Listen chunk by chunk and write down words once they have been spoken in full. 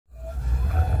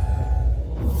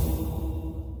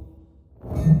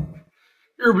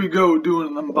Here we go, doing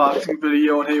an unboxing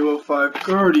video on Halo 5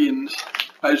 Guardians.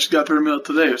 I just got their mail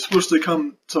today. It was supposed to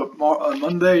come to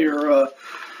Monday or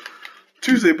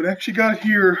Tuesday, but I actually got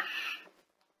here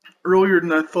earlier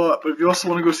than I thought. But if you also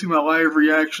want to go see my live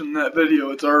reaction to that video,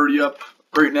 it's already up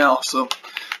right now, so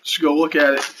just go look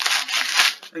at it.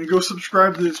 And go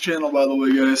subscribe to this channel, by the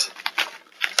way, guys.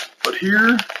 But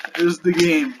here is the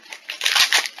game.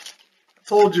 I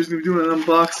told you I was going to be doing an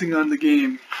unboxing on the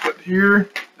game, but here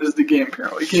is the game.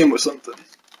 Apparently it came with something.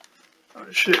 Oh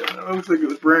shit, it looks like it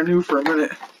was brand new for a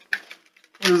minute.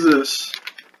 What is this?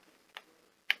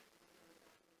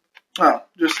 Oh,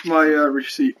 just my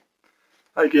receipt,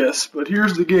 I guess. But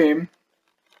here's the game.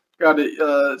 Got it,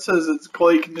 it says it's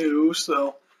like new,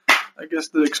 so I guess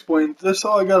that explains this.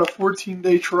 Oh, I got a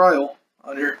 14-day trial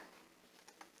on here.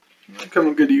 Might come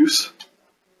in good use.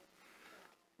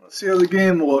 Let's see how the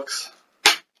game looks.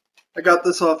 I got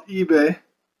this off eBay.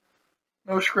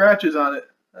 No scratches on it.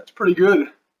 That's pretty good.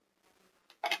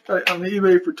 Got it on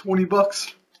eBay for 20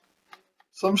 bucks.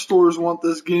 Some stores want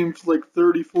this game for like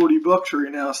 30, 40 bucks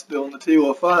right now still in the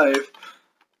Halo 5.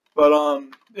 But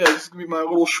yeah, this is gonna be my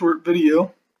little short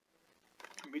video.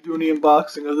 I'll be doing the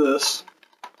unboxing of this.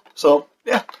 So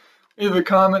yeah, leave a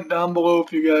comment down below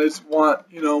if you guys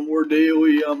want, more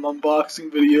daily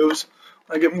unboxing videos.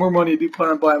 When I get more money, I do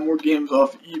plan on buying more games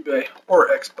off eBay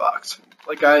or Xbox,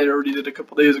 like I already did a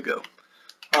couple days ago.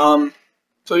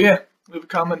 So yeah, leave a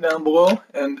comment down below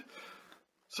and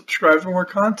subscribe for more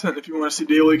content if you want to see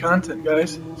daily content,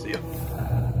 guys. See ya.